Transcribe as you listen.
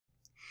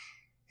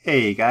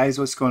Hey guys,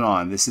 what's going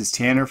on? This is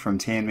Tanner from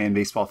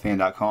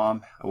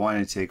TanmanBaseballFan.com. I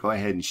wanted to go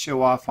ahead and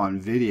show off on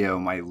video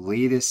my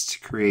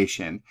latest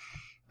creation.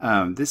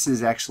 This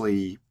is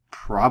actually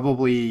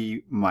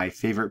probably my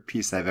favorite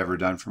piece I've ever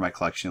done for my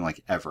collection,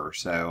 like ever.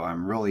 So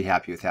I'm really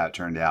happy with how it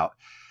turned out.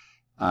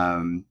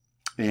 And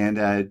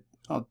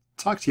I'll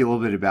talk to you a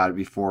little bit about it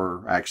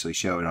before I actually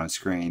show it on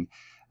screen.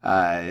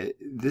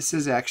 This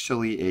is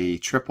actually a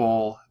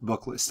triple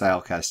booklet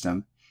style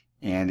custom,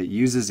 and it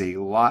uses a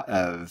lot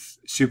of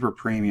super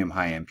premium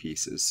high-end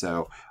pieces.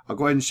 So I'll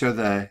go ahead and show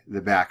the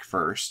back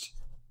first.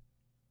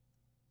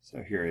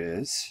 So here it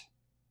is.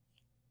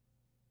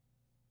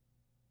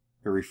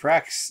 It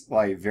refracts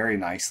light very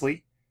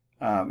nicely.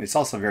 It's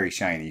also very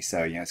shiny,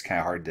 so it's kind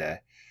of hard to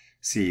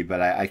see.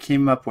 But I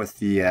came up with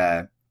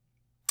the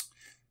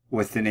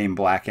name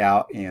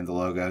Blackout and the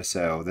logo,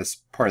 so that's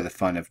part of the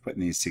fun of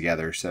putting these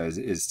together. So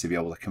is to be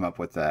able to come up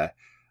with a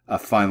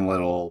fun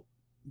little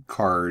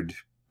card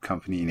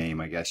company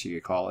name, I guess you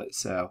could call it.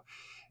 So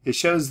it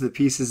shows the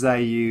pieces I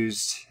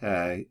used: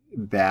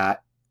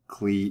 bat,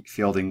 cleat,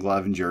 fielding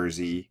glove, and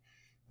jersey.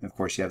 And of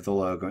course, you have the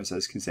logo. It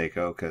says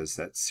Conseco because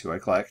that's who I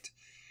collect.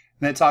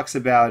 And it talks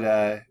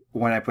about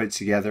when I put it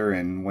together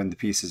and when the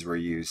pieces were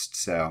used.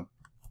 So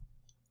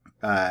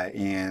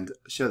and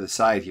show the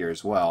side here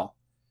as well.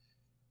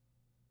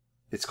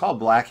 It's called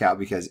Blackout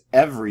because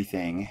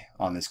everything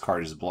on this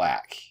card is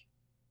black.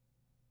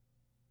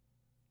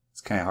 It's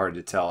kind of hard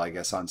to tell, I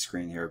guess, on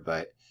screen here,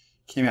 but it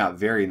came out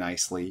very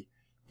nicely.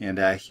 And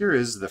here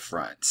is the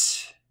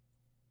front.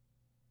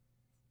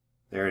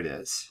 There it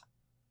is.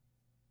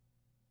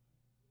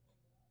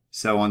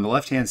 So on the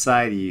left-hand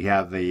side, you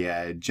have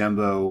a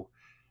jumbo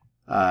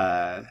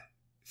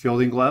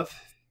fielding glove.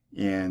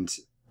 And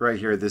right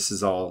here, this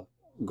is all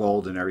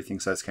gold and everything,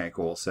 so that's kind of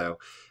cool. So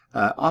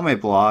on my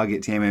blog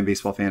at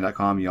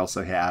TanmanBaseballFan.com, you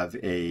also have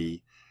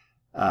a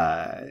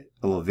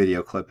little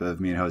video clip of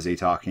me and Jose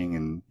talking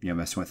and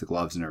messing with the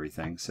gloves and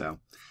everything. So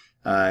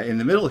in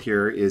the middle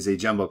here is a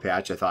jumbo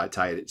patch. I thought I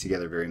tied it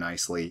together very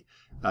nicely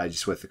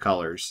just with the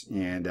colors.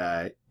 And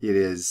it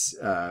is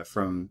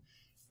from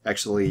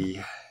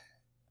actually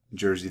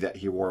jersey that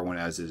he wore when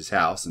I was at his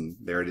house, and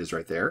there it is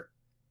right there.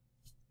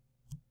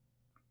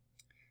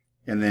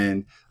 And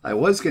then I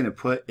was going to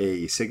put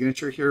a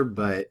signature here,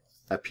 but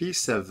a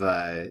piece of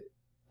a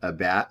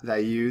bat that I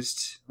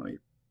used, let me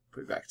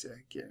put it back to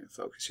get in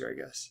focus here, I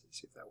guess.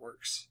 Let's see if that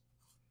works.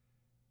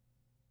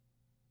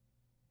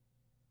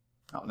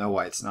 I don't know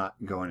why it's not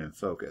going in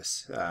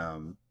focus.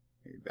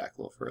 Maybe back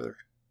a little further.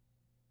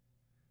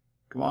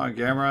 Come on,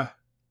 camera.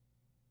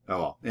 Oh,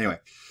 well. Anyway,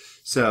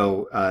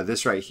 so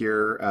this right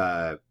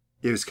here,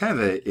 it was kind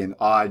of an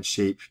odd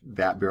shaped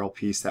bat barrel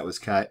piece that was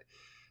cut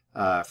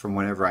from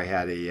whenever I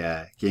had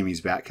a Gamey's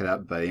bat cut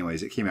up. But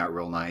anyways, it came out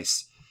real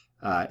nice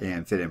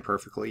and fit in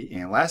perfectly.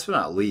 And last but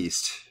not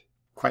least,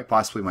 quite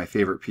possibly my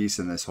favorite piece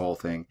in this whole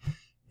thing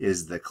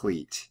is the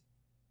cleat.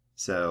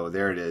 So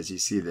there it is. You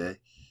see it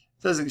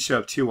doesn't show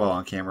up too well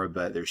on camera,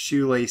 but there's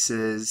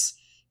shoelaces,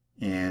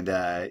 and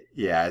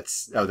yeah,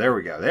 it's, oh, there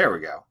we go. There we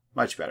go.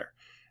 Much better.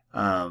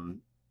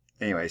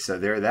 Anyway, so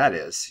there that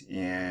is.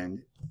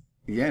 And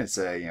again, it's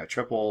a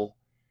triple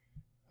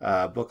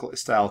booklet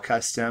style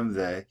custom.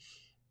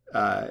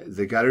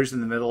 The gutters in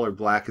the middle are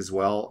black as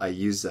well. I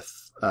used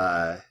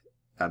a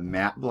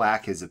matte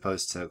black as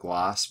opposed to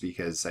gloss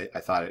because I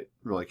thought it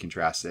really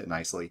contrasted it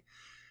nicely.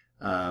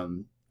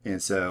 And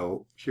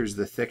so here's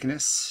the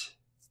thickness.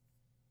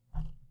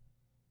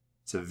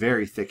 It's a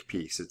very thick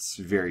piece. It's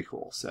very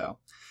cool. So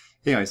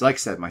anyways, like I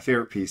said, my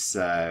favorite piece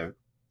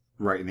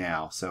right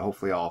now. So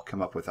hopefully I'll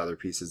come up with other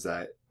pieces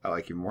that I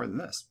like even more than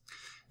this.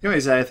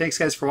 Anyways, thanks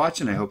guys for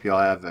watching. I hope you all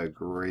have a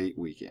great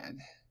weekend.